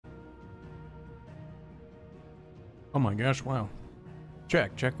Oh my gosh, wow.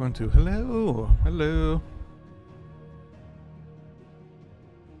 Check 1 2. Hello. Hello.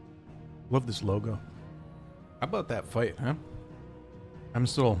 Love this logo. How about that fight, huh? I'm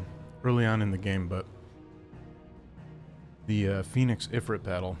still early on in the game, but the Phoenix Ifrit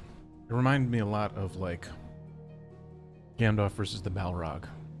battle, it reminded me a lot of like Gandalf versus the Balrog.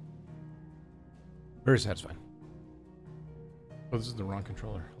 Very satisfying. Oh, this is the wrong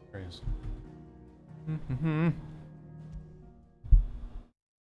controller. Hilarious.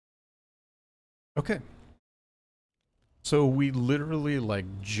 Okay. So we literally like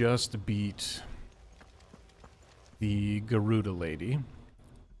just beat the Garuda lady.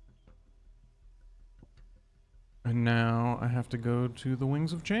 And now I have to go to the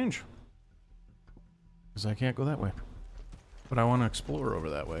Wings of Change. Because I can't go that way. But I want to explore over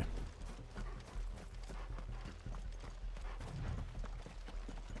that way.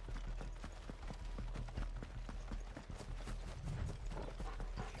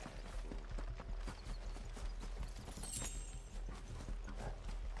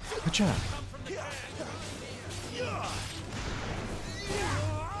 Good job.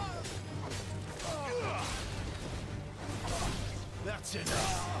 That's it.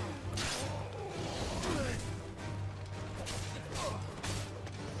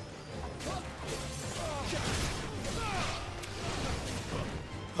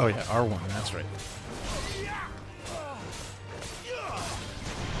 Oh yeah, R1, that's right.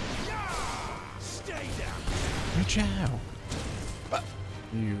 Stay down. Good job.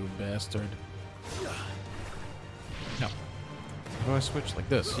 You bastard. No. How do I switch like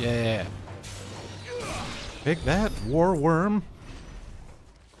this? Yeah. Take that, war worm.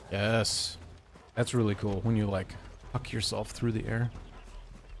 Yes. That's really cool when you like huck yourself through the air.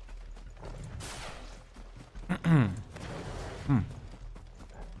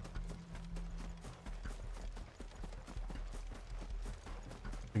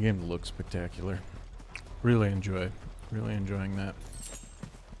 The game looks spectacular. Really enjoying that.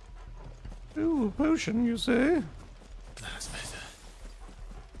 Ooh, a potion, you say? That's better.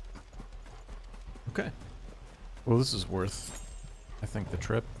 Okay. Well, this is worth, I think, the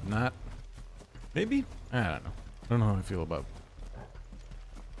trip. Not. Maybe? I don't know. I don't know how I feel about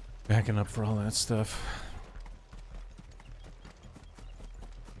backing up for all that stuff.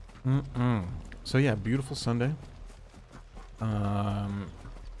 So yeah, beautiful Sunday.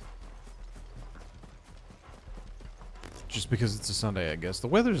 Just because it's a Sunday, I guess. The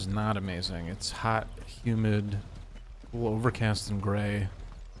weather's not amazing. It's hot, humid, a little overcast and gray.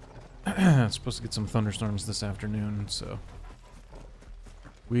 It's supposed to get some thunderstorms this afternoon, so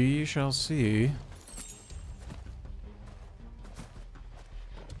we shall see.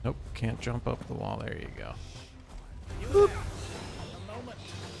 Nope, can't jump up the wall. There you go. Boop.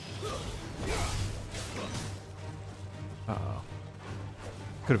 Uh-oh.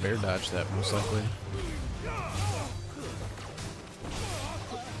 Could have air dodged that, most likely.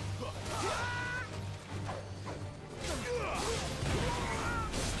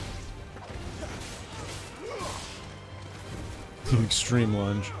 Extreme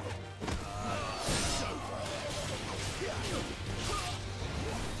lunge.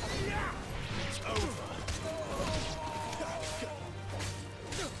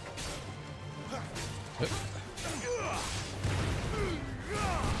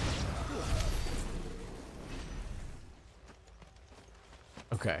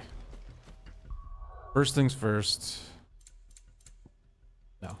 Okay. First things first.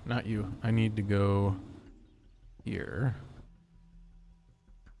 No, not you. I need to go here.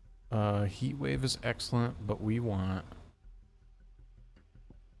 Heat wave is excellent, but we want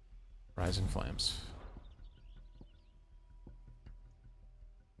rising flames.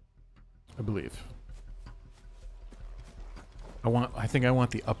 I believe. I think I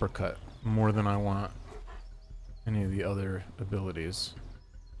want the uppercut more than I want any of the other abilities.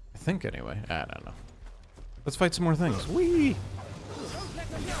 I think anyway. I don't know. Let's fight some more things. Whee!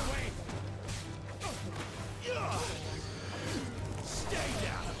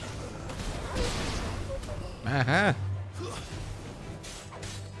 Aha!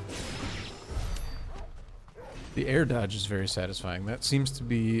 The air dodge is very satisfying. That seems to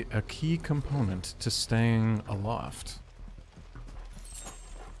be a key component to staying aloft. I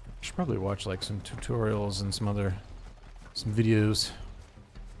should probably watch like some tutorials and some videos.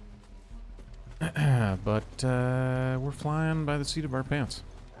 But we're flying by the seat of our pants.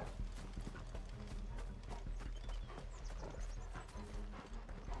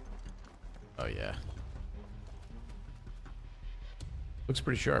 Oh yeah. Looks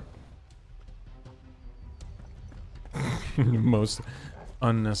pretty sharp. Most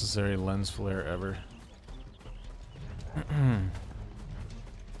unnecessary lens flare ever.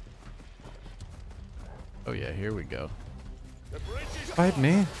 Oh yeah, here we go. The bridge is Fight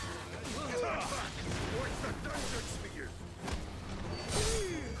me.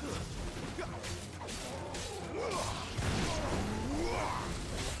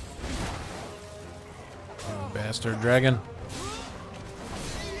 You bastard dragon.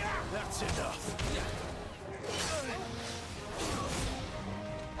 That's enough.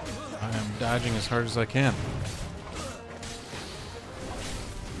 I am dodging as hard as I can.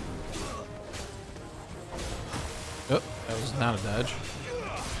 Oh, that was not a dodge.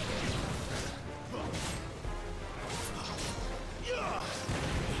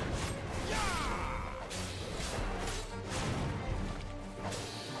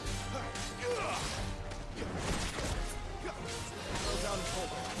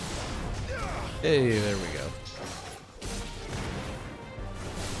 Hey, there we go.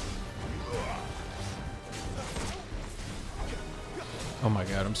 Oh my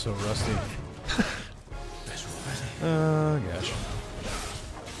god, I'm so rusty. Gosh.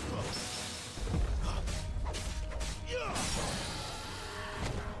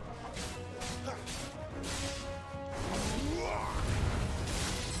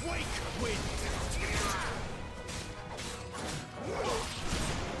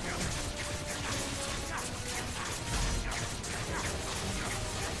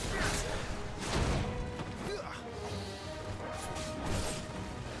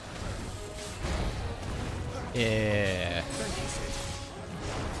 Yeah.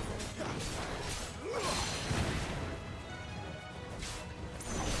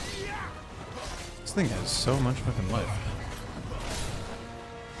 This thing has so much fucking life.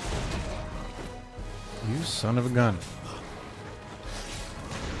 You son of a gun.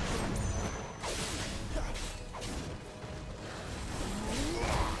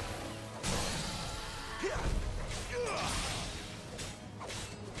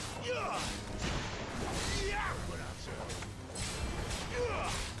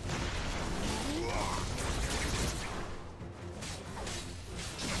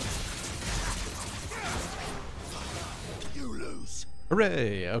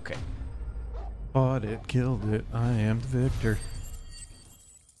 Hooray! Okay. Fought it, killed it. I am the victor.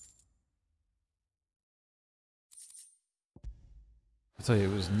 I'll tell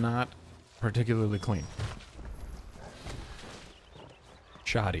you, it was not particularly clean.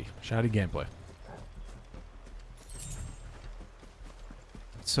 Shoddy gameplay.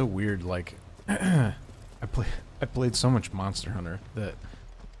 It's so weird. Like, I played so much Monster Hunter that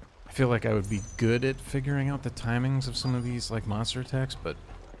I feel like I would be good at figuring out the timings of some of these like monster attacks, but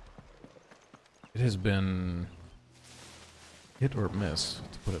it has been hit or miss,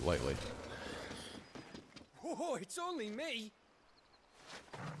 to put it lightly. Oh, it's only me.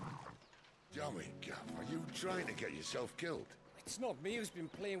 Dummy, Gav, are you trying to get yourself killed? It's not me who's been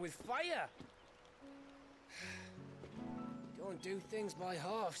playing with fire. Don't do things by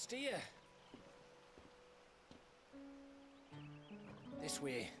halves, do you? This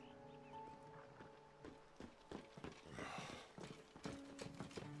way.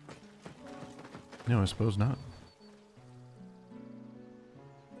 No, I suppose not.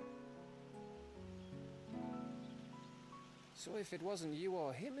 So if it wasn't you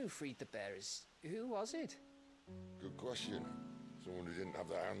or him who freed the bears, who was it? Good question. Someone who didn't have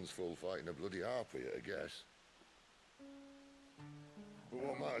their hands full fighting a bloody harpy, I guess. But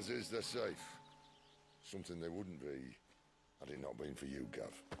what matters is they're safe. Something they wouldn't be had it not been for you,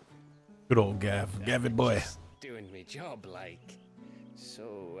 Gav. Good old Gav. Gavid boy. Just doing me job, like.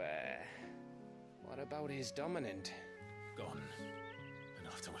 So, what about his dominant? Gone. And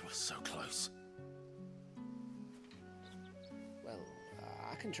after we were so close. Well,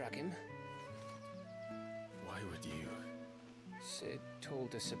 I can track him. Why would you? Sid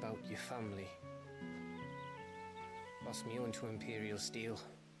told us about your family. Lost me own to Imperial Steel.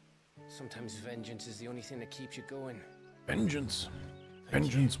 Sometimes vengeance is the only thing that keeps you going. Vengeance.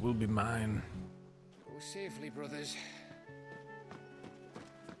 Vengeance will be mine. Go safely, brothers.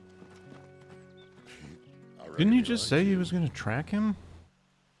 Didn't you just say he was going to track him?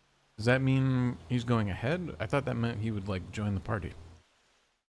 Does that mean he's going ahead? I thought that meant he would, like, join the party.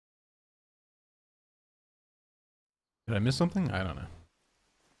 Did I miss something? I don't know.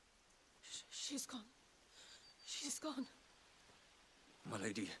 She's gone. She's gone. My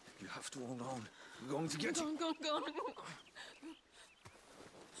lady, you have to hold on. We're going to get you. Gone. What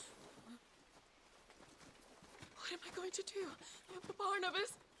am I going to do?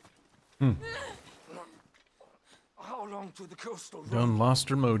 Barnabas? How long to the coastal road? Done lost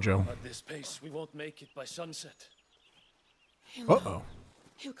her mojo. At this pace, we won't make it by sunset. Uh-oh.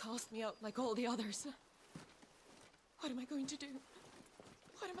 He'll cast me out like all the others. What am I going to do?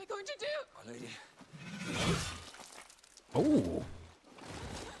 What am I going to do? My lady. Oh.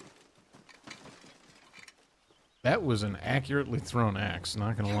 That was an accurately thrown axe,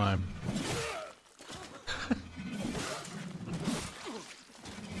 not gonna lie.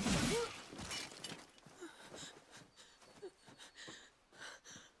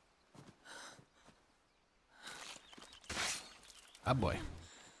 Ah, boy.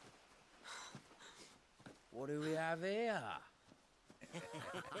 What do we have here?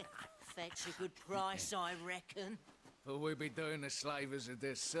 Fetch a good price, I reckon. But we'd be doing the slavers a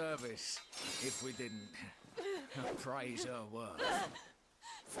disservice if we didn't praise her work.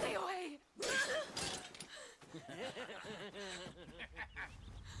 Stay away!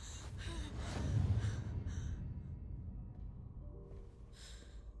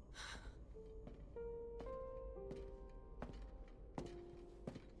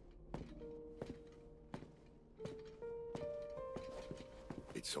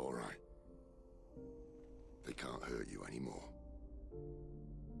 It's all right. They can't hurt you anymore.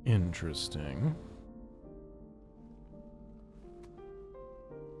 Interesting.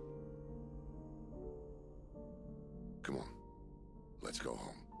 Come on. Let's go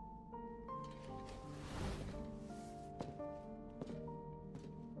home.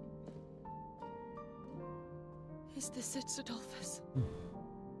 Is this it, Adolphus?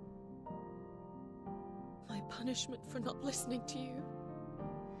 My punishment for not listening to you?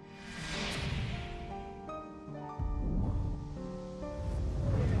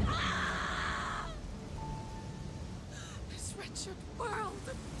 This wretched world!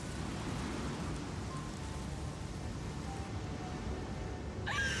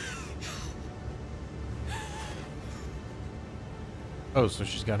 Oh, so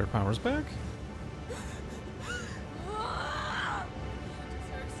she's got her powers back?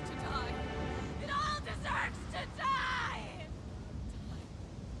 Deserves to die. It all deserves to die!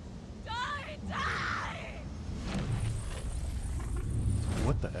 Die! Die!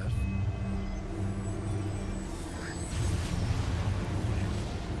 What the F?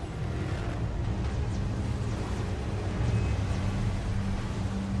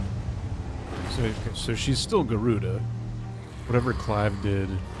 So she's still Garuda. Whatever Clive did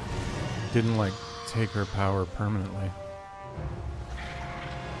didn't, like, take her power permanently.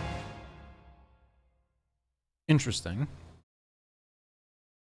 Interesting.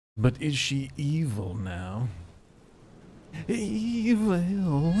 But is she evil now?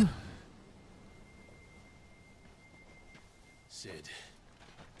 Evil. Sid.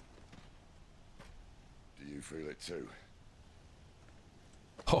 Do you feel it too?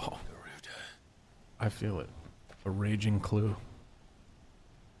 Oh, Garuda. I feel it. A raging clue.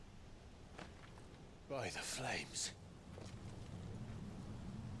 By the flames.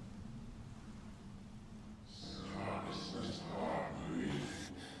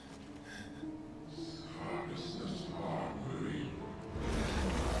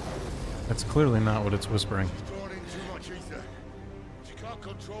 That's clearly not what it's whispering. Drawn in too much ether. She can't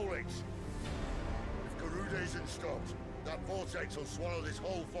control it. If Garuda isn't stopped, that vortex will swallow this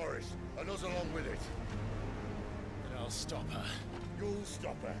whole forest, and us along with it. But I'll stop her. You'll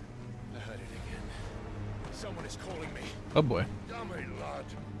stop her. I heard it again. Someone is calling me. Oh boy. Damn it, lad.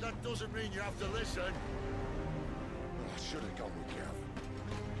 That doesn't mean you have to listen. I should have gone with Gav.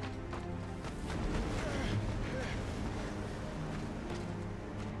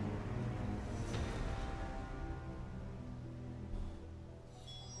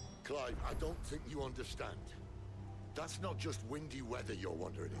 Clive, I don't think you understand. That's not just windy weather you're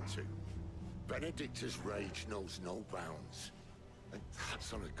wandering into. Benedicta's rage knows no bounds. And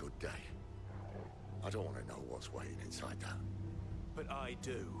that's on a good day. I don't want to know what's waiting inside that. But I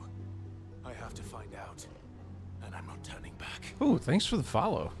do. I have to find out. And I'm not turning back. Oh, thanks for the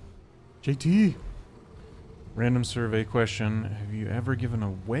follow. JT. Random survey question. Have you ever given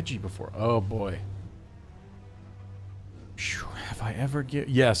a wedgie before? Oh boy. Phew, have I ever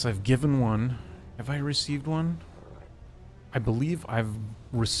Yes, I've given one. Have I received one? I believe I've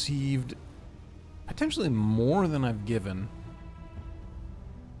received potentially more than I've given.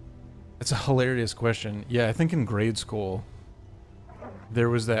 It's a hilarious question. Yeah, I think in grade school there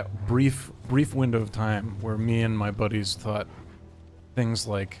was that brief window of time where me and my buddies thought things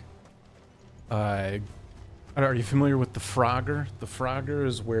like, are you familiar with the Frogger? The Frogger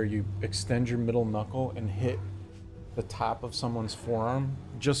is where you extend your middle knuckle and hit the top of someone's forearm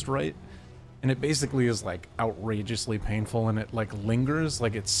just right. And it basically is like outrageously painful, and it like lingers,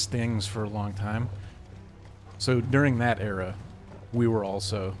 like it stings for a long time. So during that era, we were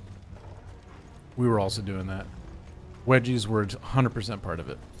also doing that. Wedgies were 100% part of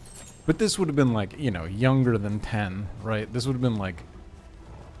it. But this would have been like, you know, younger than 10, right? This would have been like...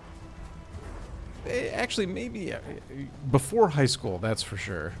 Actually, maybe before high school, that's for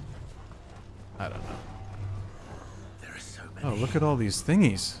sure. I don't know. There are so many. Oh, look at all these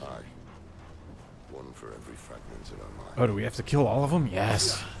thingies. Aye. One for every fragment of our mind. Oh, do we have to kill all of them?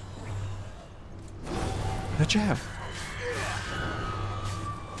 Yes. The jab.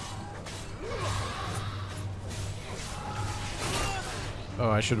 Oh,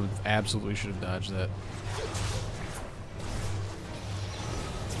 I should have, absolutely should have dodged that.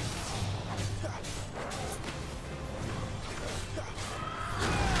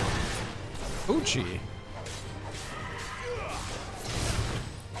 Oochie.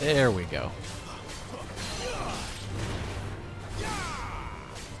 There we go.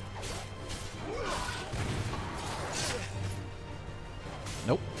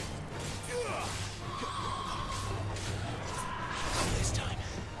 Nope. This time.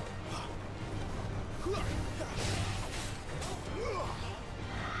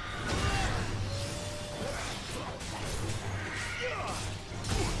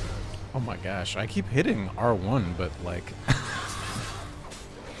 Oh my gosh, I keep hitting R1, but like...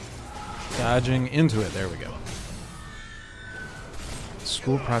 dodging into it, there we go.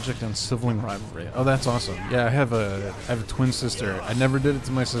 School project on sibling rivalry. Oh, that's awesome. Yeah, I have a twin sister. I never did it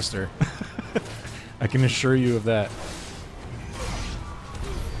to my sister. I can assure you of that.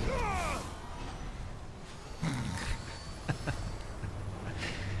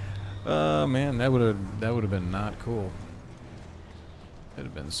 Oh man, that would have been not cool. That'd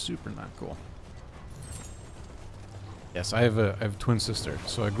have been super not cool. Yes, I have a twin sister,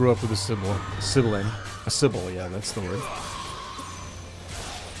 so I grew up with a sibling. A sibyl, yeah, that's the word.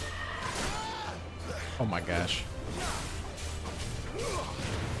 Oh my gosh.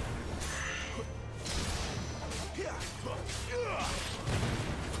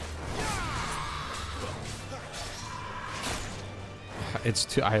 It's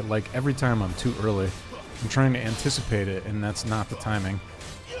too, like every time I'm too early. I'm trying to anticipate it, and that's not the timing.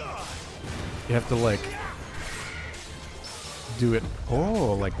 You have to like do it,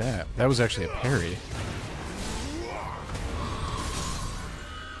 oh, like that. That was actually a parry.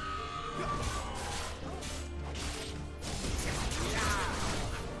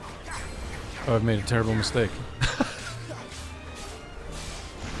 Oh, I've made a terrible mistake.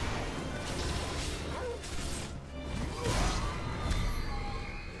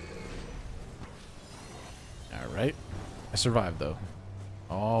 Alright. I survived, though.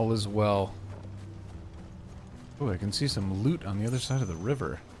 All is well. Oh, I can see some loot on the other side of the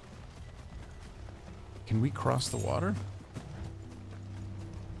river. Can we cross the water?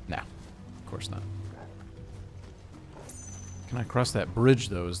 No. Of course not. Can I cross that bridge,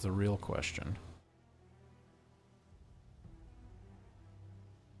 though, is the real question.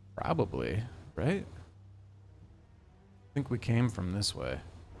 Probably, right? I think we came from this way.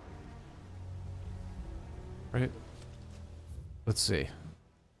 Right? Let's see.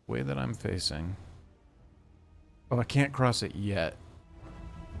 Way that I'm facing. Oh, I can't cross it yet.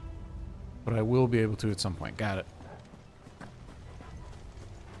 But I will be able to at some point. Got it.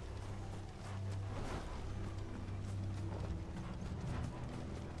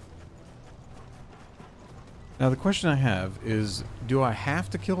 Now the question I have is, do I have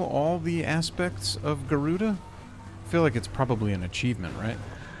to kill all the aspects of Garuda? I feel like it's probably an achievement, right?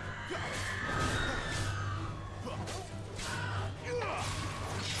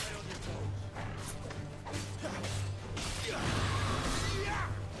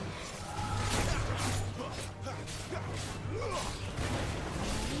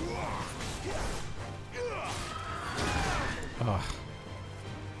 Ugh.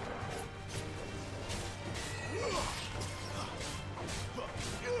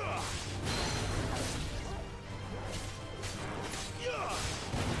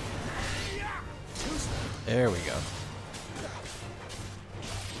 There we go.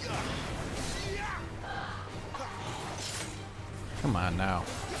 Come on now.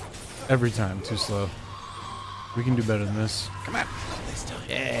 Every time, too slow. We can do better than this. Come on.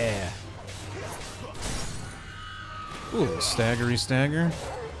 Yeah. Ooh, staggery stagger.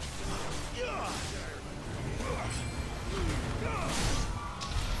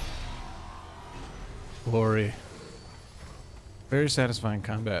 Glory. Very satisfying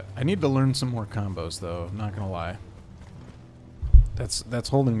combat. I need to learn some more combos, though. I'm not gonna lie. That's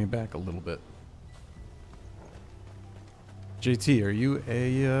holding me back a little bit. JT, are you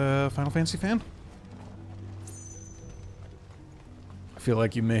a Final Fantasy fan? I feel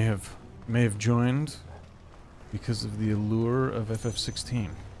like you may have joined because of the allure of FF16.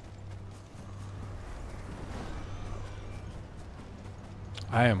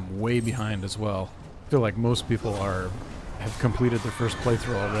 I am way behind as well. I feel like most people have completed their first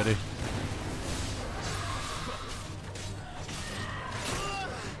playthrough already.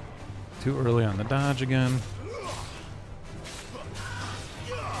 Too early on the dodge again.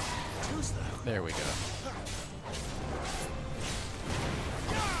 There we go.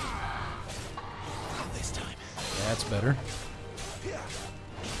 This time. That's better.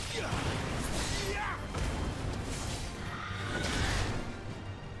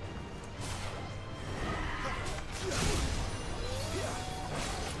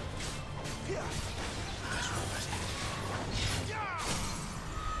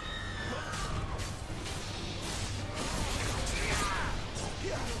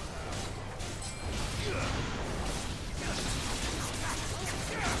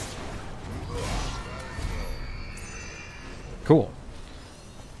 Cool.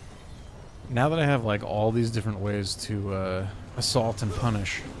 Now that I have like all these different ways to assault and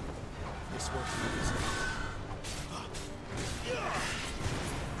punish, This won't be easy.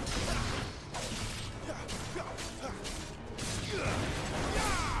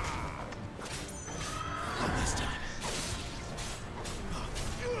 Not this time.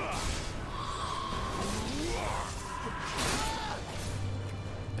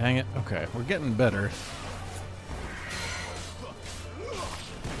 dang it. Okay, we're getting better.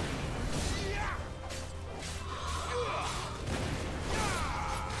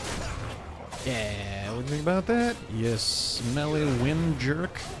 Yeah, what do you think about that? You smelly wind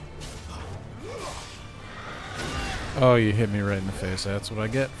jerk. Oh, you hit me right in the face. That's what I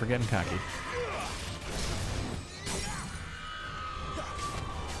get for getting cocky.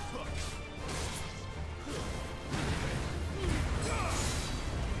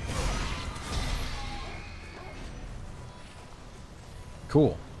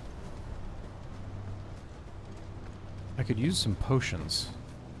 Cool. I could use some potions.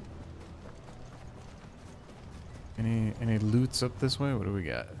 Any loots up this way? What do we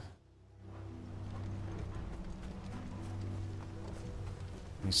got?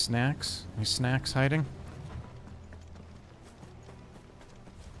 Any snacks? Any snacks hiding?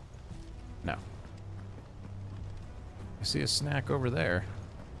 No. I see a snack over there.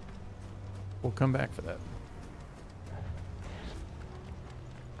 We'll come back for that.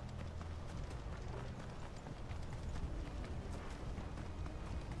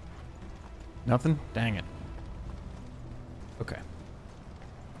 Nothing? Dang it. Okay.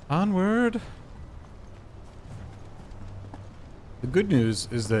 Onward! The good news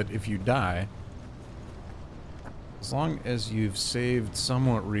is that if you die, as long as you've saved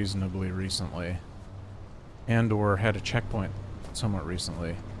somewhat reasonably recently, and or had a checkpoint somewhat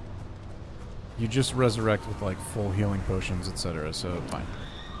recently, you just resurrect with like full healing potions, etc., so fine.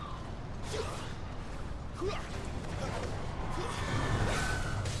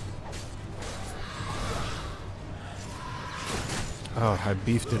 Oh, I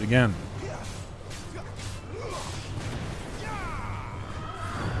beefed it again.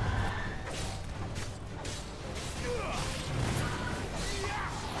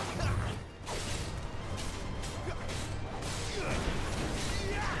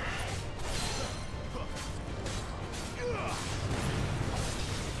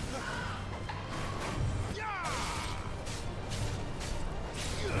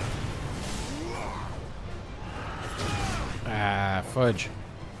 Ah, fudge.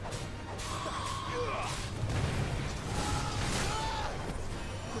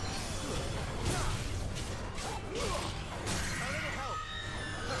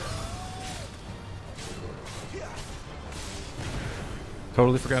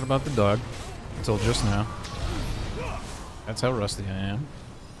 Totally forgot about the dog until just now. That's how rusty I am.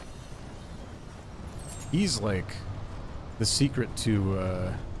 He's like the secret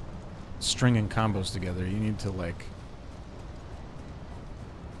to stringing combos together. You need to like,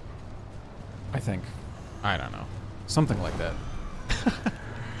 I think, I don't know, something like that.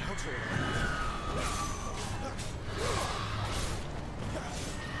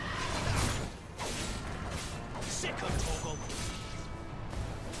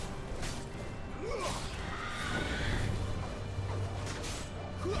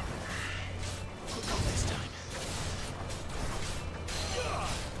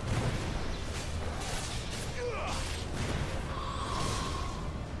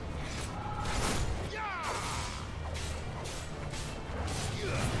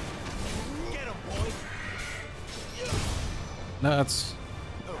 Nuts.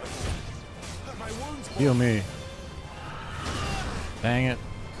 Heal me. Dang it.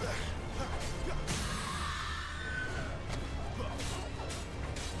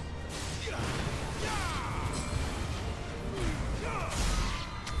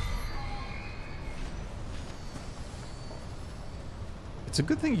 It's a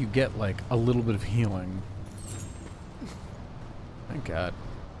good thing you get, like, a little bit of healing. Thank God.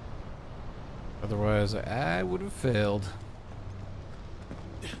 Otherwise, I would have failed.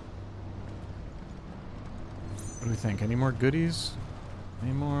 What do we think? Any more goodies?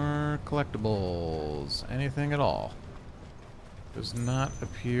 Any more collectibles? Anything at all? Does not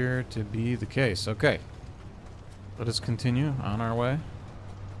appear to be the case. Okay. Let us continue on our way.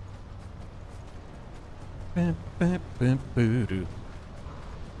 On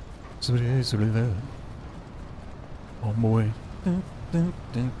my way.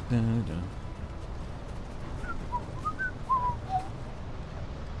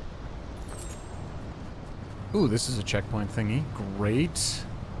 Ooh, this is a checkpoint thingy. Great.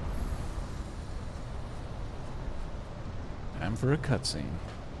 Time for a cutscene.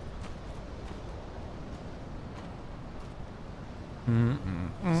 I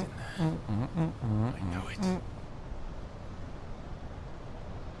know it.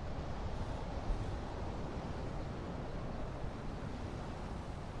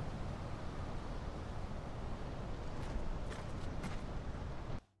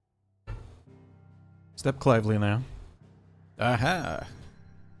 Step Clively now. Aha!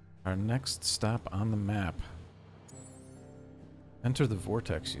 Our next stop on the map. Enter the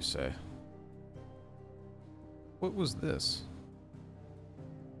vortex, you say. What was this?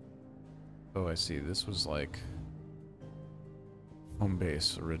 Oh, I see. This was like home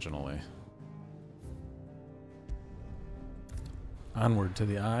base originally. Onward to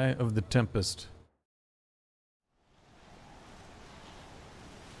the eye of the tempest.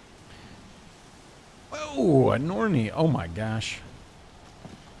 Oh, a Norny. Oh my gosh.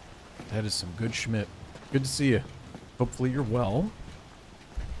 That is some good Schmidt. Good to see you. Hopefully you're well.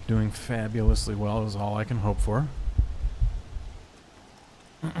 Doing fabulously well is all I can hope for.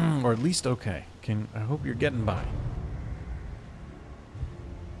 Or at least okay. I hope you're getting by.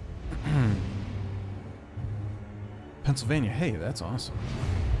 Pennsylvania. Hey, that's awesome.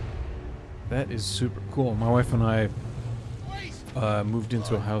 That is super cool. My wife and I moved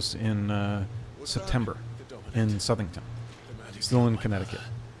into a house in September in Southington. Still in Connecticut.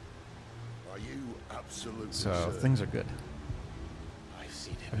 So things are good.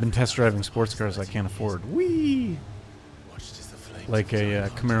 I've been test driving sports cars I can't afford. Whee! Like a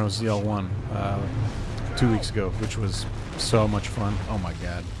Camaro ZL1 2 weeks ago, which was so much fun. Oh my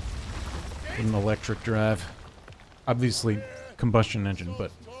god. An electric drive. Obviously combustion engine,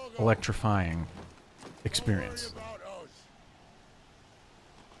 but electrifying experience.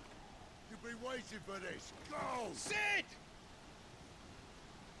 You've been waiting for this. Go! Sid!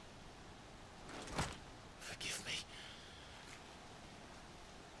 Forgive me.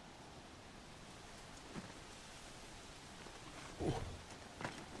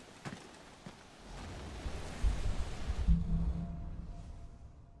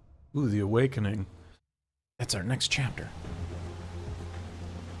 Ooh, the awakening. That's our next chapter.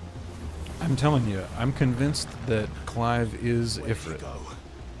 I'm telling you, I'm convinced that Clive is Ifrit.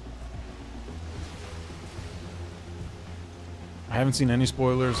 I haven't seen any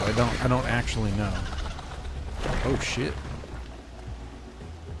spoilers. I don't actually know. Oh shit.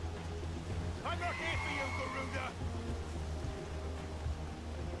 I'm not here for you, Garuda.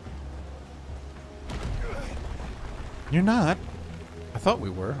 You're not? I thought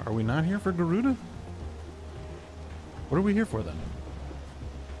we were. Are we not here for Garuda? What are we here for then?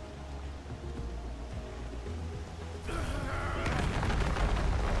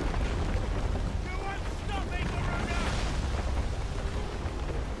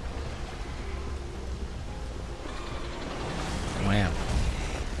 Wham.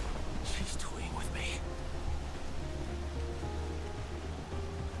 She's toying with me.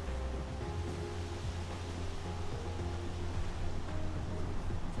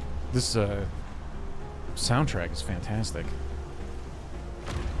 This soundtrack is fantastic.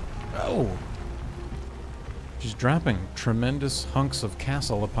 Oh! She's dropping tremendous hunks of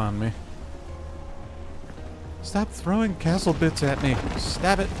castle upon me. Stop throwing castle bits at me.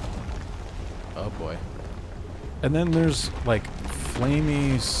 Stab it. Oh boy. And then there's like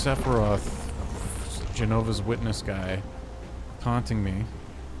flamey Sephiroth, Jehovah's Witness guy, taunting me.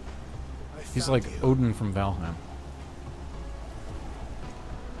 He's like Odin from Valheim.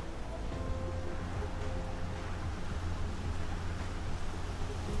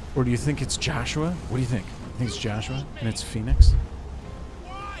 Or do you think it's Joshua? What do you think? You think it's Joshua and it's Phoenix?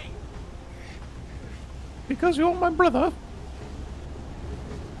 Why? Because you're my brother.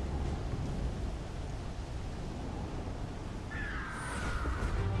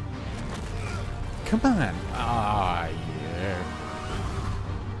 Come on. Ah, yeah.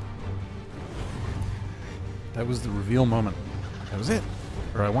 That was the reveal moment. That was it.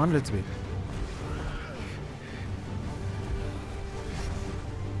 Or I wanted it to be.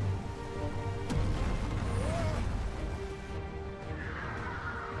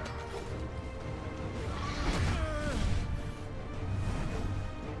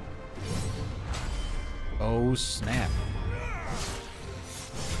 Oh, snap.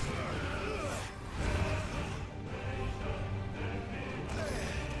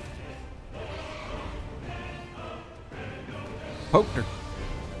 Poked her.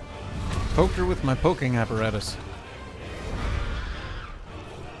 Poked her with my poking apparatus.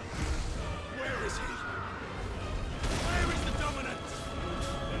 Where is he? Where is the dominant?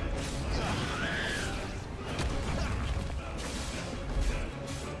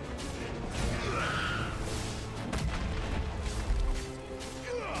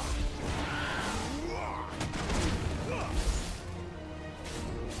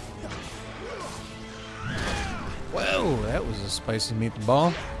 Whoa, that was a spicy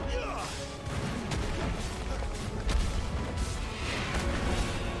meatball.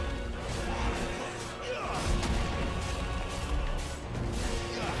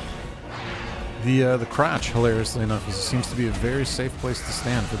 The crotch, hilariously enough, seems to be a very safe place to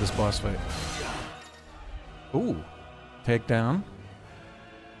stand for this boss fight. Ooh. Takedown.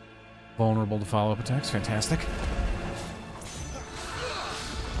 Vulnerable to follow-up attacks. Fantastic.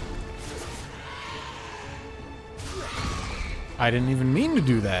 I didn't even mean to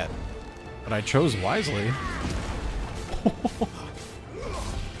do that, but I chose wisely.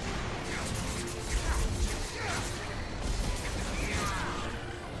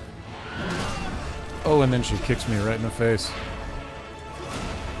 Oh, and then she kicks me right in the face.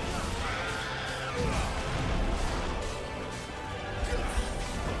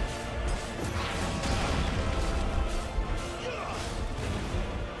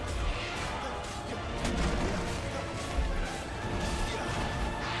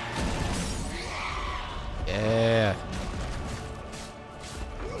 Yeah.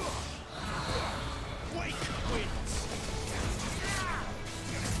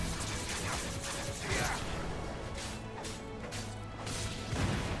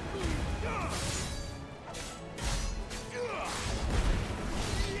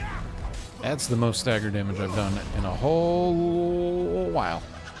 That's the most stagger damage I've done in a whole while.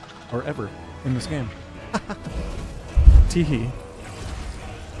 Or ever in this game. Teehee.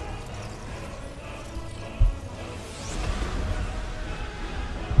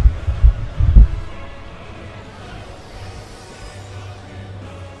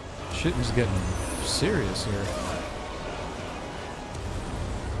 Shit is getting serious here.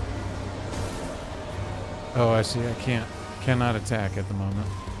 Oh, I see. I cannot attack at the moment.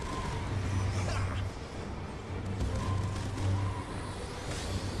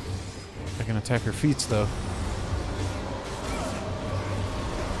 I can attack her feet though.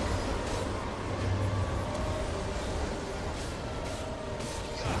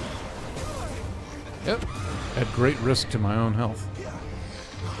 Yep. At great risk to my own health.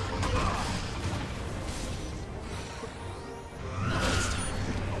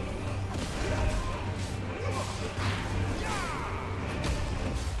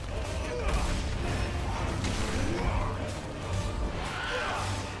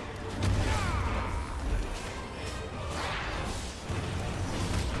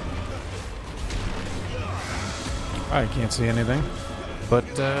 I can't see anything, but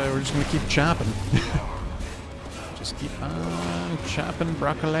we're just gonna keep chopping. Just keep on chopping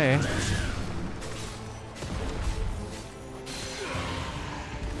broccoli.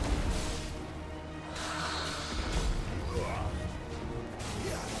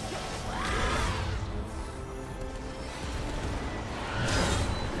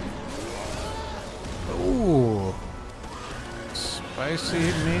 Ooh, spicy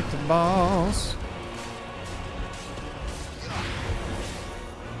meatballs.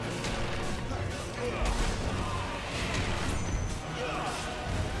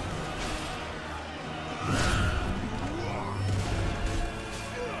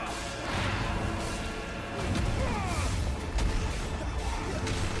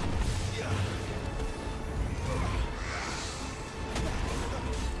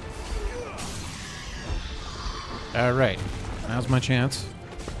 All right, now's my chance.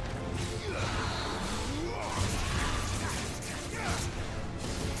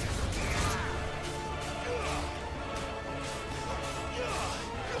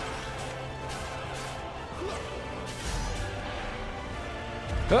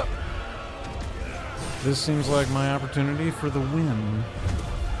 Oh. This seems like my opportunity for the win.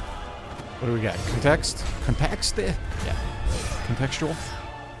 What do we got? Context? Context? Yeah. Contextual?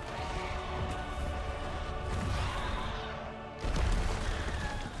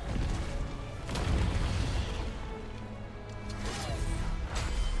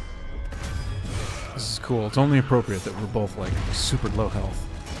 cool. It's only appropriate that we're both, like, super low health.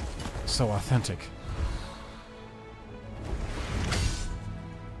 So authentic.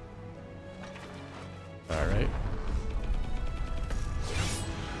 Alright.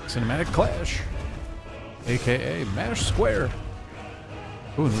 Cinematic Clash. AKA Mash Square.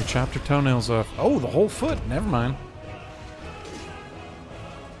 Ooh, and we chopped her toenails off. Oh, the whole foot. Never mind.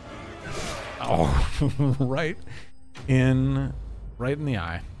 Oh, right in the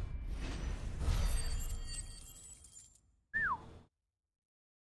eye.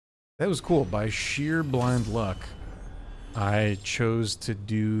 That was cool. By sheer blind luck, I chose to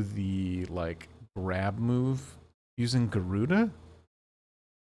do the, like, grab move using Garuda.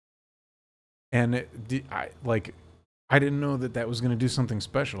 And I didn't know that that was going to do something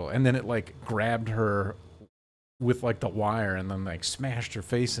special. And then it, like, grabbed her with, like, the wire and then, like, smashed her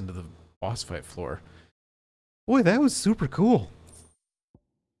face into the boss fight floor. Boy, that was super cool.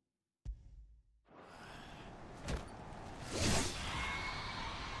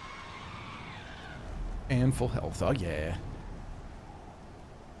 And full health. Oh, yeah.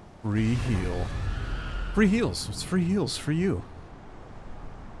 Free heal. Free heals. It's free heals for you.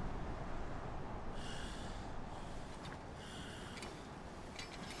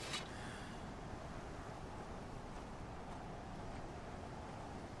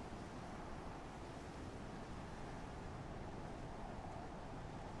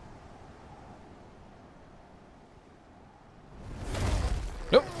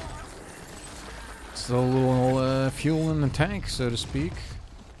 Nope. Still a little fuel in the tank, so to speak.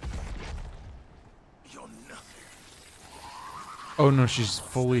 Oh no, she's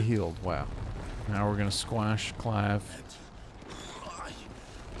fully healed. Wow. Now we're gonna squash Clive. I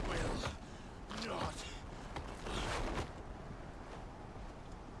will not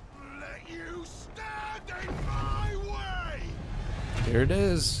let you stand in my way! There it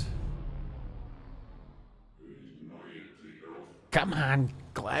is. Come on,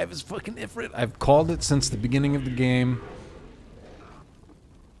 Clive is fucking Ifrit. I've called it since the beginning of the game.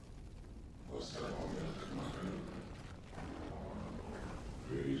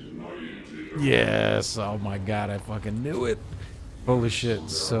 Yes, oh my god, I fucking knew it. Holy shit,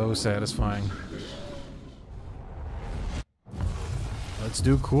 so satisfying. Let's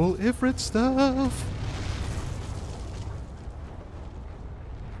do cool Ifrit stuff.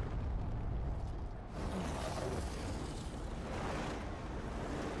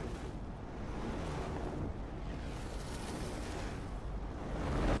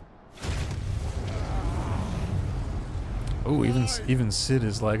 Oh, even Sid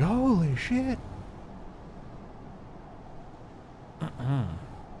is like, holy shit.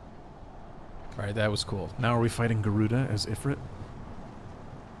 Alright, that was cool. Now are we fighting Garuda as Ifrit?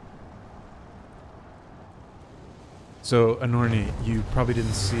 So, Anorni, you probably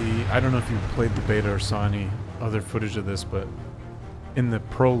didn't see, I don't know if you played the beta or saw any other footage of this, but in the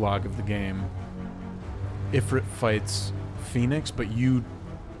prologue of the game, Ifrit fights Phoenix, but you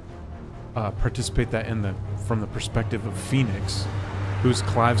participate that from the perspective of Phoenix, who's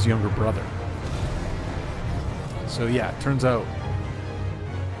Clive's younger brother. So yeah, it turns out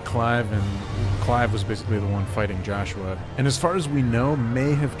Clive was basically the one fighting Joshua, and as far as we know,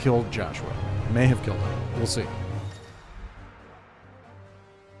 may have killed Joshua. May have killed him. We'll see.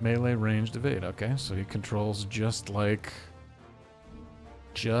 Melee ranged evade. Okay, so he controls just like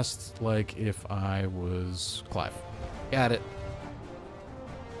if I was Clive. Got it.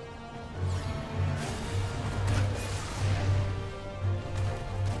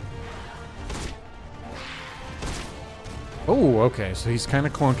 Oh, okay, so he's kind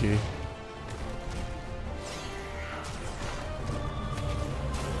of clunky.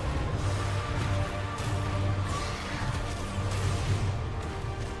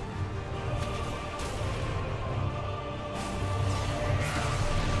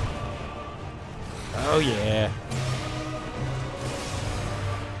 Oh, yeah.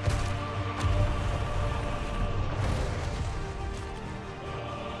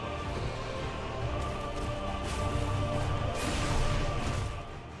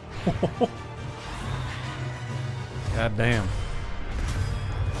 God damn.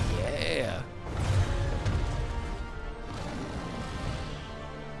 Yeah.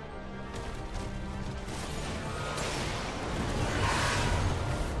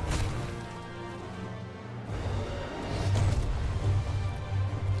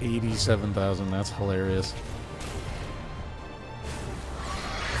 $87,000, that's hilarious.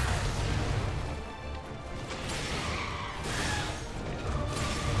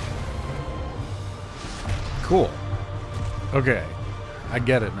 Cool. Okay, I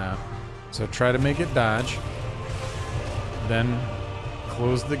get it now. So try to make it dodge, then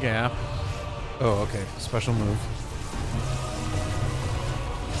close the gap, Oh, okay. Special move.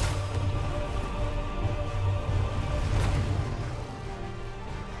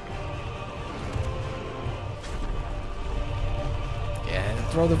 Yeah,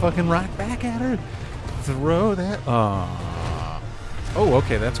 throw the fucking rock back at her. Throw that. Oh,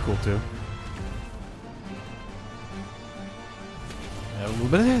 okay, that's cool too. A little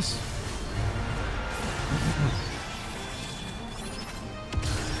bit of this.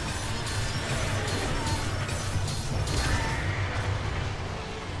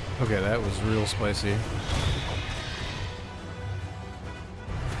 Okay, that was real spicy.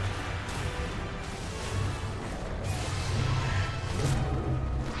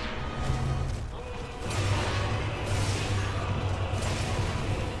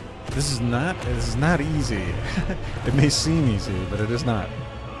 This is not easy. It may seem easy, but it is not.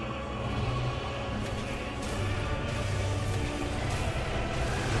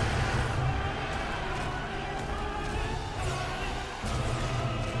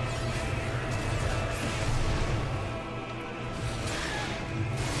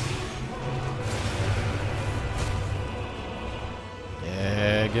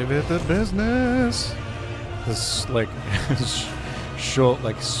 Yeah, give it the business. This, like, short,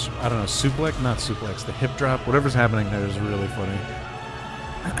 like, I don't know, suplex? Not suplex, the hip drop. Whatever's happening there is really funny.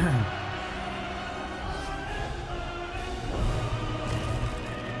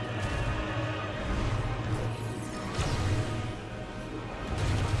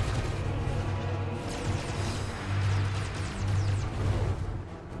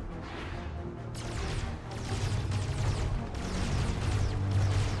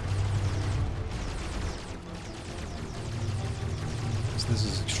 This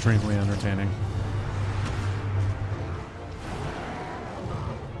is extremely entertaining.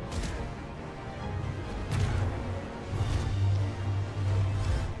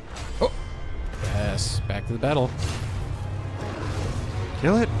 Oh! Yes, back to the battle.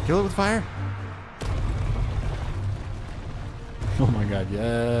 Kill it! Kill it with fire! Oh my god,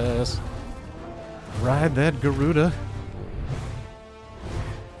 yes! Ride that Garuda!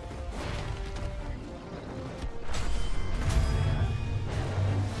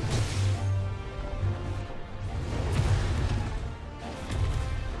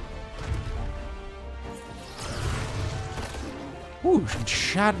 Ooh,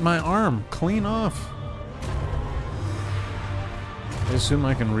 shot my arm clean off. I assume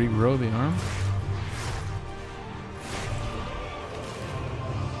I can regrow the arm.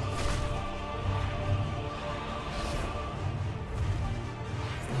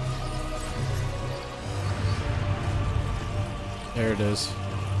 There it is.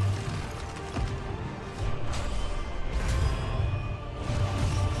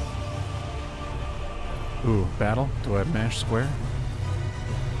 Ooh, battle? Do I mash square?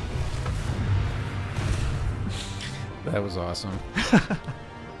 That was awesome.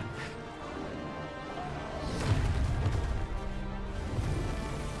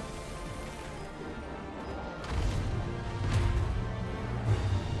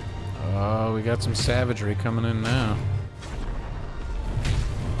 Oh, we got some savagery coming in now.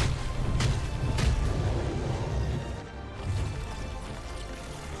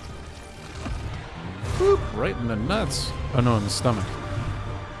 Whoop, right in the nuts. Oh no, in the stomach.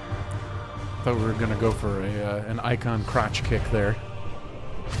 Thought we were gonna go for an icon crotch kick there.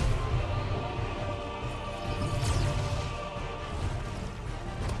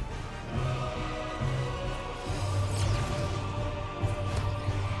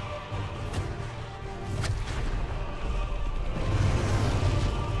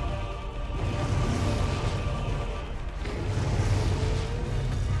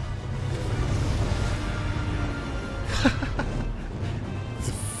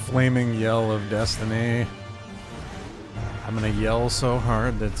 Flaming yell of destiny. I'm gonna yell so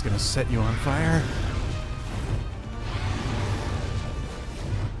hard that it's gonna set you on fire.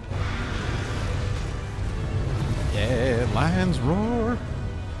 Yeah, lions roar.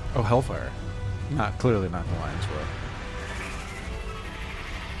 Oh, hellfire. Clearly not the lions roar.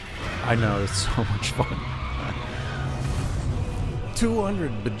 I know, it's so much fun.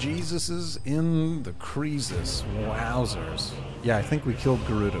 200 bejesuses in the creases. Wowzers. Yeah, I think we killed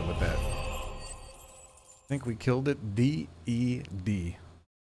Garuda with that. I think we killed it. D-E-D.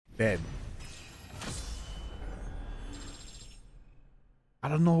 Dead. I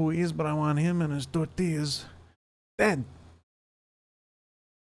don't know who he is, but I want him and his tortillas. Dead.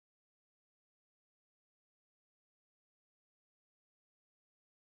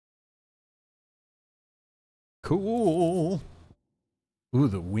 Cool. Ooh,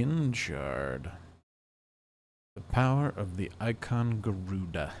 the wind shard. The power of the icon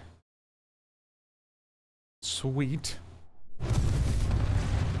Garuda. Sweet.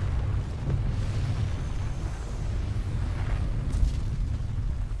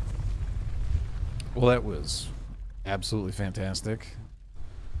 Well, that was absolutely fantastic.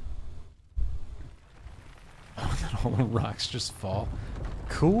 Oh, then all the rocks just fall.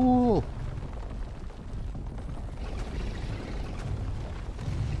 Cool.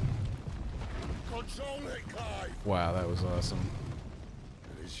 Control it, Clive! Wow, that was awesome.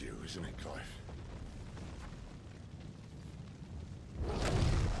 It is you, isn't it, Clive?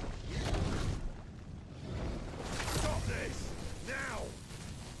 Stop this! Now!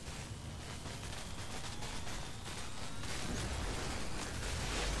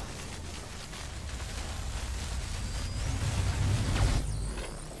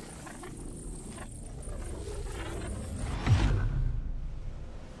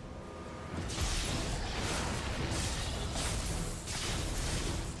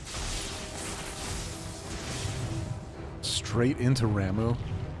 Straight into Ramu.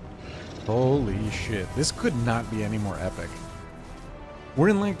 Holy shit. This could not be any more epic. We're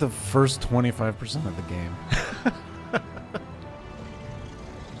in like the first 25% of the game.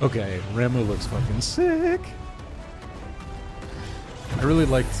 Okay, Ramu looks fucking sick. I really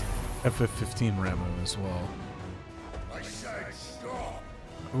liked FF15 Ramu as well. I said stop!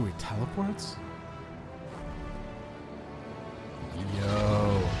 Ooh, he teleports?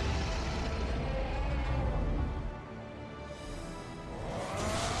 Yo.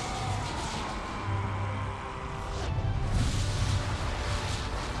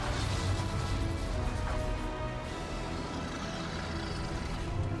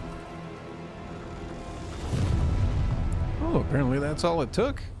 Oh, apparently that's all it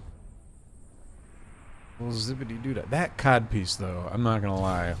took. Well, zippity doo dah. That codpiece, though, I'm not gonna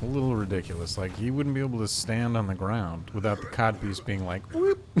lie, a little ridiculous. Like, he wouldn't be able to stand on the ground without the codpiece being like,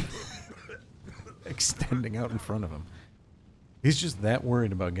 whoop, extending out in front of him. He's just that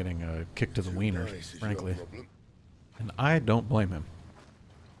worried about getting a kick to the wiener, frankly. And I don't blame him.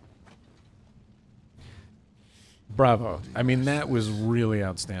 Bravo. I mean, that was really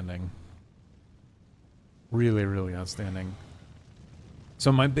outstanding. Really, really outstanding. So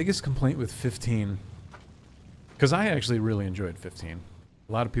my biggest complaint with 15, because I actually really enjoyed 15.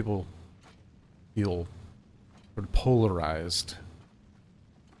 A lot of people feel sort of polarized.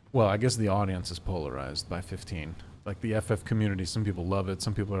 Well, I guess the audience is polarized by 15. Like the FF community, some people love it.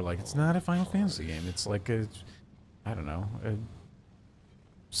 Some people are like, it's not a Final Fantasy game. It's like a, I don't know, a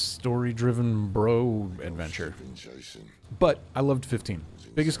story-driven bro adventure. But I loved 15.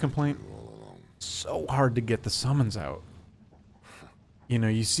 Biggest complaint, so hard to get the summons out. You know,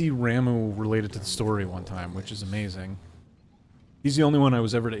 you see Ramu related to the story one time, which is amazing. He's the only one I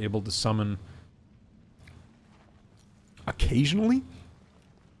was ever able to summon occasionally,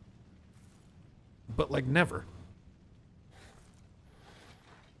 but like never.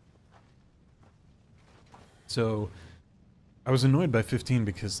 So I was annoyed by 15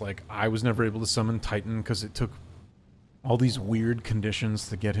 because like I was never able to summon Titan because it took all these weird conditions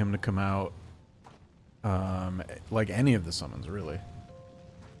to get him to come out. Like any of the summons, really.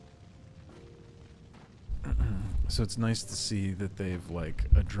 So it's nice to see that they've like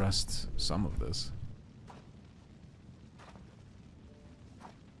addressed some of this.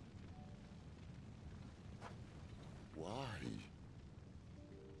 Why?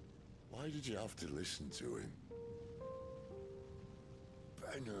 Why did you have to listen to him?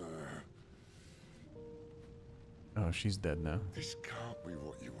 Benner. Oh, she's dead now. This can't be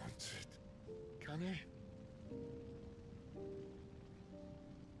what you wanted. Can it?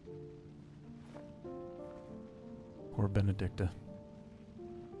 Poor Benedicta.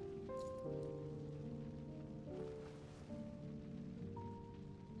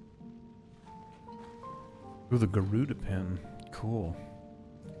 Ooh, the Garuda pin. Cool.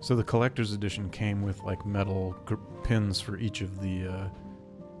 So the collector's edition came with like metal pins for each of the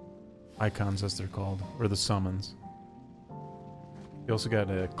icons, as they're called, or the summons. You also got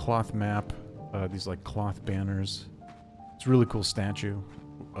a cloth map, these like cloth banners. It's a really cool statue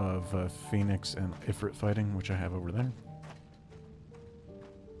of Phoenix and Ifrit fighting, which I have over there.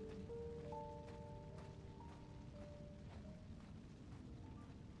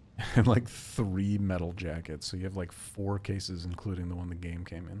 And like 3 metal jackets, so you have like 4 cases, including the one the game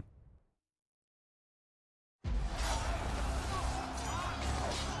came in.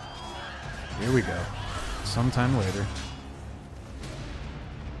 Here we go. Sometime later.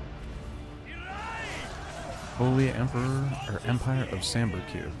 Holy Emperor, or Empire of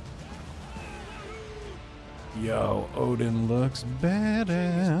Samberq. Yo, Odin looks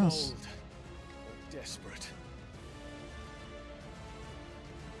badass. Desperate.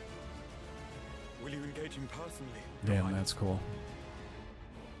 We Will you engage him personally? Damn, that's cool.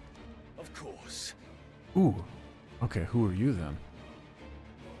 Of course. Ooh. Okay, who are you then?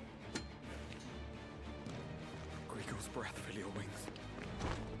 Griego's breath fill your wings.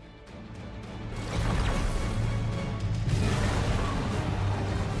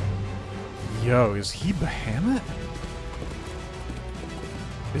 Yo, is he Bahamut?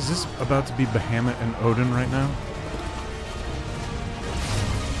 Is this about to be Bahamut and Odin right now?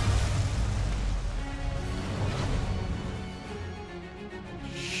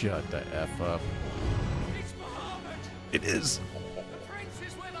 Shut the F up. It's Bahamut! It is. The prince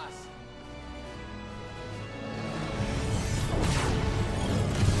is with us!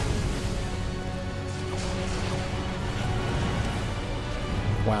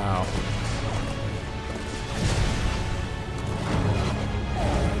 Wow.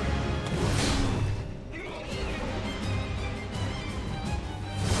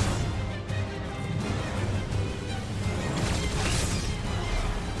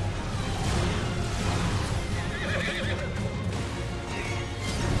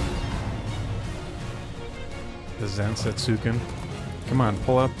 The Zansetsuken. Come on,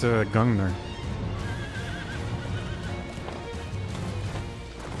 pull out Gungnir.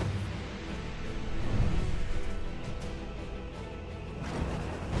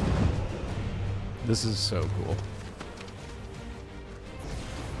 This is so cool.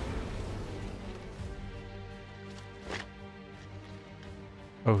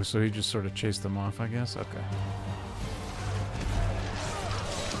 Oh, so he just sort of chased them off, I guess? Okay.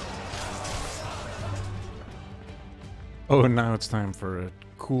 Oh, and now it's time for a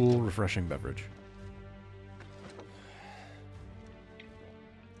cool, refreshing beverage.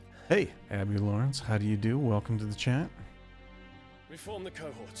 Hey, Abby Lawrence, how do you do? Welcome to the chat. Reform the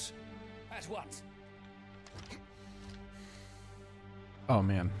cohorts. At once. Oh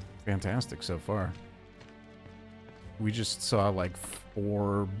man, fantastic so far. We just saw like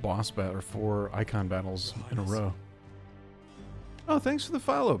 4 icon battles in a row. Oh, thanks for the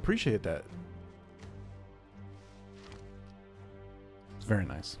follow. Appreciate that. It's very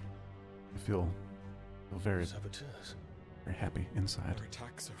nice. I feel very Saboteurs. very happy inside. Their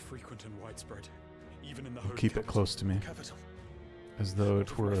attacks are frequent and widespread, even in the I'll holy keep it capital. close to me, Capital. as though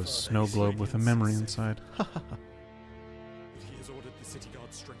it were a snow globe with a memory inside. But he has ordered the city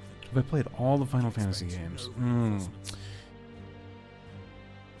guard strengthened. Have I played all the Final Fantasy games?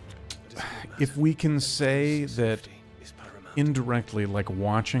 If we can say that indirectly, like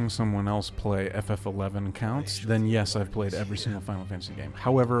watching someone else play FF11 counts, then yes, I've played every single Final Fantasy game.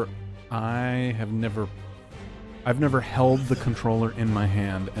 However, I've never held the controller in my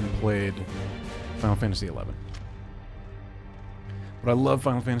hand and played Final Fantasy 11. But I love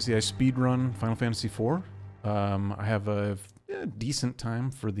Final Fantasy. I speedrun Final Fantasy 4. I have a decent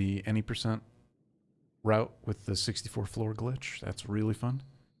time for the any percent route with the 64 floor glitch. That's really fun.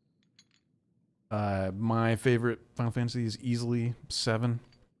 My favorite Final Fantasy is easily 7.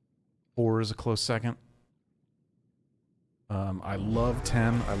 4 is a close second. I love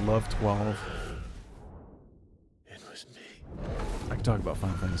 10. I love 12. It was me. I can talk about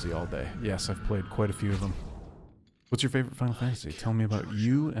Final Fantasy all day. Yes, I've played quite a few of them. What's your favorite Final Fantasy? Tell me about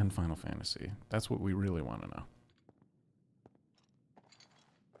you and Final Fantasy. That's what we really want to know.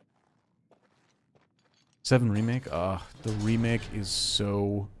 7 Remake? The remake is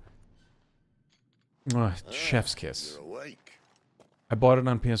so... chef's kiss. You're awake. I bought it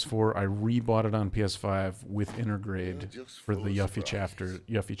on PS4. I re-bought it on PS5 with Intergrade Just for full the of Yuffie surprises.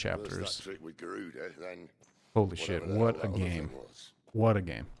 Yuffie First that chapters. trick with Garuda, then Holy shit, whatever the what hell a that other game. thing was. What a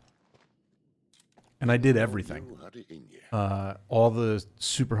game. And I did everything. You had it in you, All the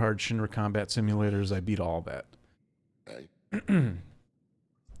super hard Shinra combat simulators, I beat all that. eh?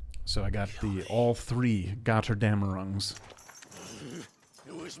 So I got all 3 Gotterdammerungs.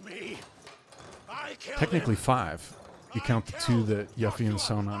 It was me. I killed Technically him. 5. You count the 2 that Yuffie and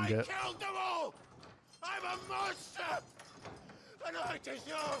Sonon get. I killed them all. I'm a monster, and I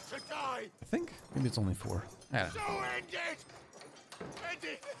deserve to die. I think maybe it's only 4. I don't So know. end it. End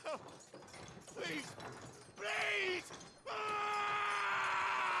it now. Please, please.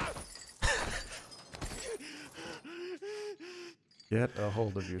 Ah! Get a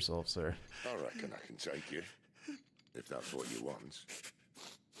hold of yourself, sir. I reckon I can take you, if that's what you want.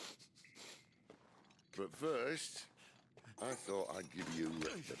 But first, I thought I'd give you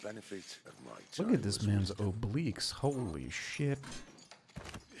the benefit of my time. Look at this man's obliques. Holy shit.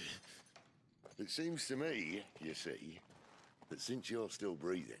 It seems to me, you see, that since you're still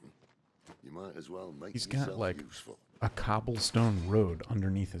breathing, you might as well make He's yourself got like useful. a cobblestone road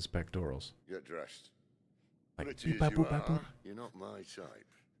underneath his pectorals. Get dressed. Like Pretty beep as bop you boop bop are, boop. you're not my type.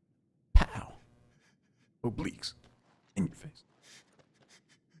 Pow. Obliques. In your face.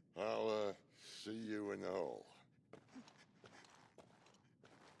 I'll, see you in the hall.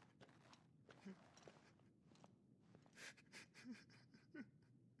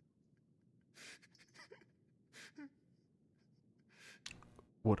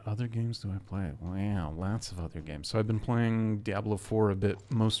 What other games do I play? Wow, lots of other games. So I've been playing Diablo 4 a bit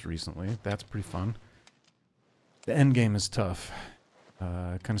most recently. That's pretty fun. The end game is tough.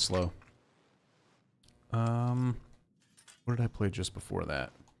 Kind of slow. What did I play just before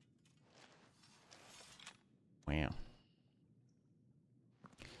that? Wow.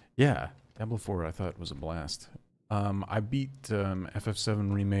 Yeah, Diablo 4 I thought was a blast. I beat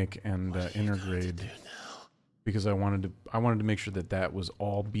FF7 Remake and Intergrade because I wanted to make sure that that was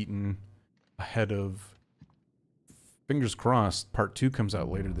all beaten ahead of, fingers crossed, Part 2 comes out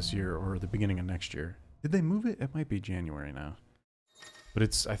later this year or the beginning of next year. Did they move it? It might be January now.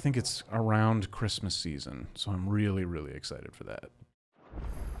 But I think it's around Christmas season, so I'm really, really excited for that.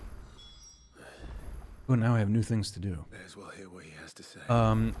 Oh, now I have new things to do. May as well hear what he has to say.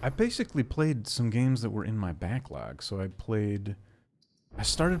 I basically played some games that were in my backlog. So I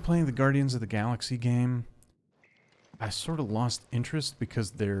started playing the Guardians of the Galaxy game. I sort of lost interest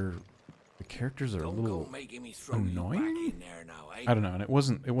because the characters are a little annoying. I don't know, and it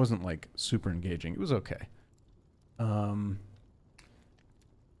wasn't like super engaging. It was okay. I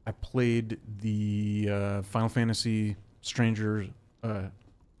played the Final Fantasy Stranger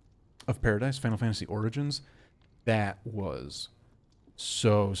of Paradise, Final Fantasy Origins. That was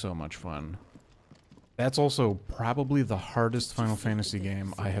so much fun. That's also probably the hardest Final Fantasy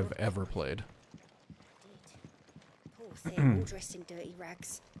game I have ever played. Because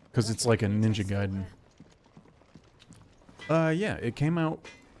it's like a Ninja Gaiden. Yeah, it came out,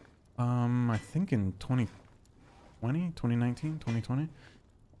 I think in 2020, 2019, 2020.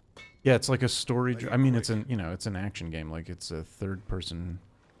 Yeah, it's like a story. I mean, it's an action game. Like it's a third-person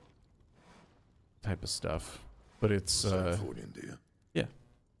type of stuff, but it's yeah.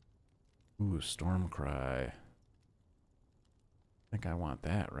 Ooh, Stormcry. I think I want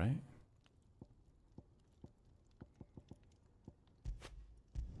that, right?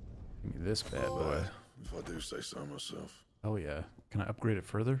 Give me this bad boy. If I do say so myself. Oh yeah. Can I upgrade it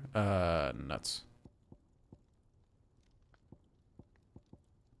further? Nuts.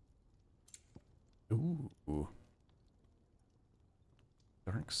 Ooh.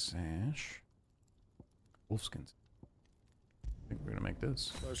 Dark Sash. Wolfskins. I think we're gonna make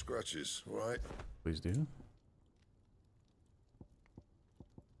this. No scratches, right? Please do.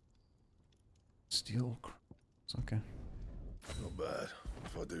 Steel. Okay. Not bad,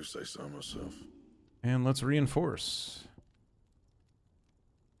 if I do say so myself. And let's reinforce.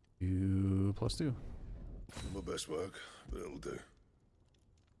 2 + 2. My best work, but it'll do.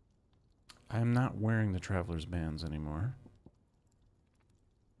 I'm not wearing the Traveler's Bands anymore.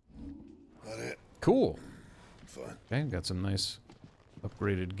 That it? Cool. Fine. Okay, got some nice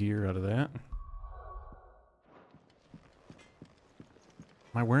upgraded gear out of that.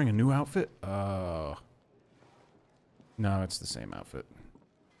 Am I wearing a new outfit? No, it's the same outfit.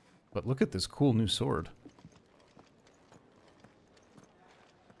 But look at this cool new sword.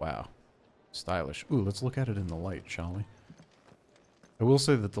 Wow. Stylish. Ooh, let's look at it in the light, shall we? I will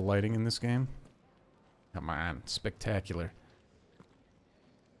say that the lighting in this game, come on, spectacular.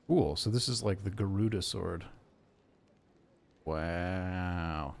 Cool, so this is like the Garuda sword.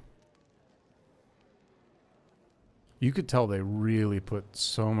 Wow. You could tell they really put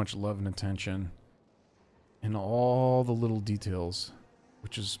so much love and attention in all the little details,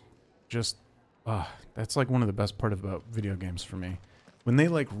 which is just, that's like one of the best part about video games for me. When they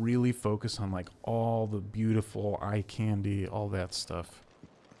like really focus on like all the beautiful eye candy, all that stuff,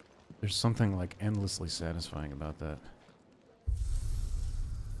 there's something like endlessly satisfying about that.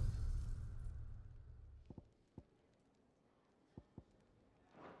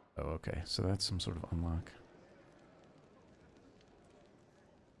 Oh, okay, so that's some sort of unlock.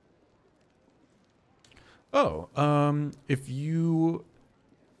 Oh, if you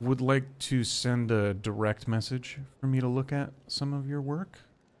would like to send a direct message for me to look at some of your work,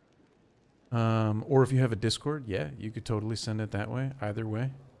 or if you have a Discord, yeah, you could totally send it that way, either way.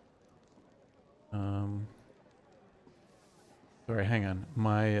 Sorry, hang on.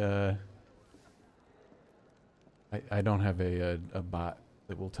 My, I don't have a bot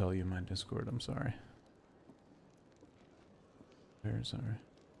that will tell you my Discord, I'm sorry. Very sorry.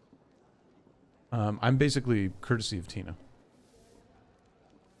 I'm basically courtesy of Tina.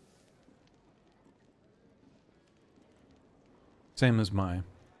 Same as my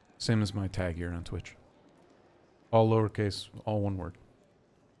tag here on Twitch. All lowercase, all one word.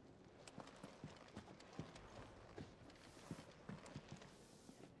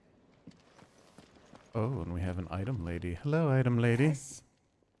 Oh, and we have an item lady. Hello, item lady. Yes.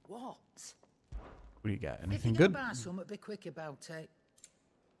 What? What do you got? If Anything you're good? gonna buy something, be quick about it.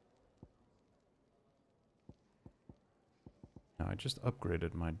 No, I just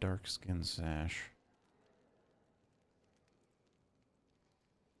upgraded my dark skin sash.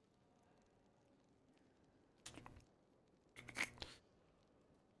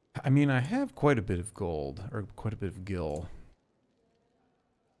 I mean, I have quite a bit of gold, or quite a bit of gil.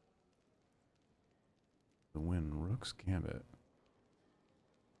 The win Rook's Gambit.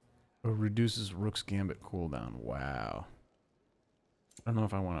 Oh, reduces Rook's Gambit cooldown. Wow. I don't know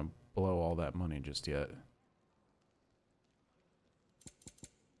if I want to blow all that money just yet.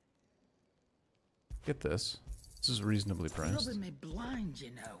 Get this. This is reasonably priced. Rubbing me blind,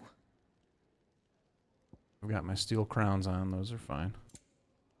 you know. I've got my steel crowns on. Those are fine.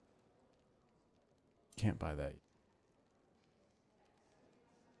 Can't buy that.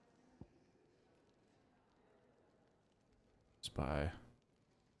 Just buy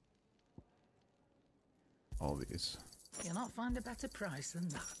all these. You'll not find a better price than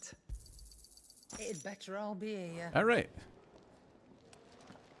that. It'd better all be here. All right.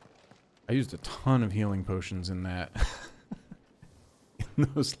 I used a ton of healing potions in that. In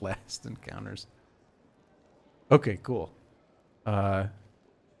those last encounters. Okay, cool. I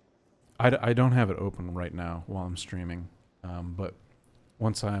don't have it open right now while I'm streaming, but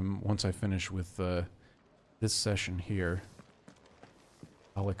once I finish with this session here,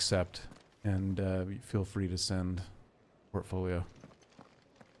 I'll accept, and feel free to send portfolio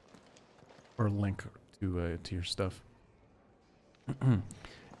or link to your stuff. And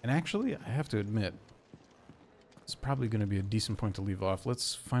actually, I have to admit, it's probably going to be a decent point to leave off.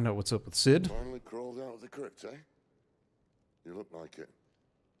 Let's find out what's up with Sid. Finally crawled out of the crypt, eh? You look like it.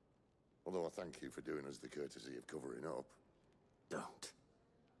 Although I thank you for doing us the courtesy of covering up. Don't.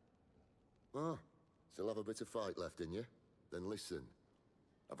 Ah, still have a bit of fight left in you? Then listen.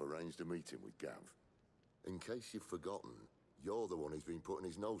 I've arranged a meeting with Gav. In case you've forgotten, you're the one he's been putting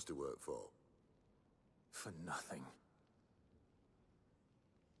his nose to work for. For nothing.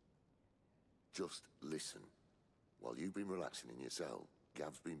 Just listen. While you've been relaxing in your cell,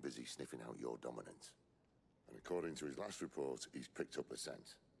 Gav's been busy sniffing out your dominance. And according to his last report, he's picked up a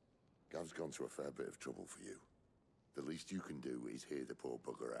scent. Gav's gone to a fair bit of trouble for you. The least you can do is hear the poor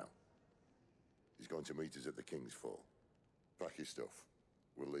bugger out. He's going to meet us at the King's Fall. Pack your stuff.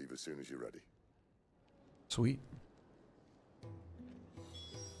 We'll leave as soon as you're ready. Sweet.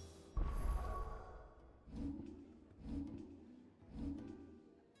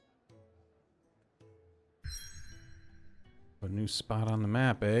 A new spot on the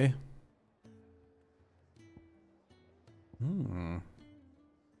map, eh?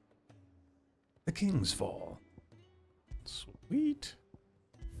 The King's Fall. Sweet.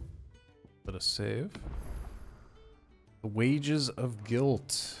 Let us save. The Wages of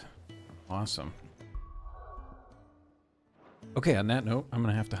Guilt. Awesome. Okay, on that note, I'm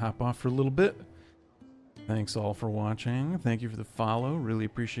going to have to hop off for a little bit. Thanks all for watching. Thank you for the follow. Really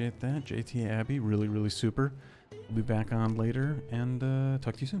appreciate that. JT Abby, really, really super. We'll be back on later, and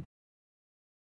talk to you soon.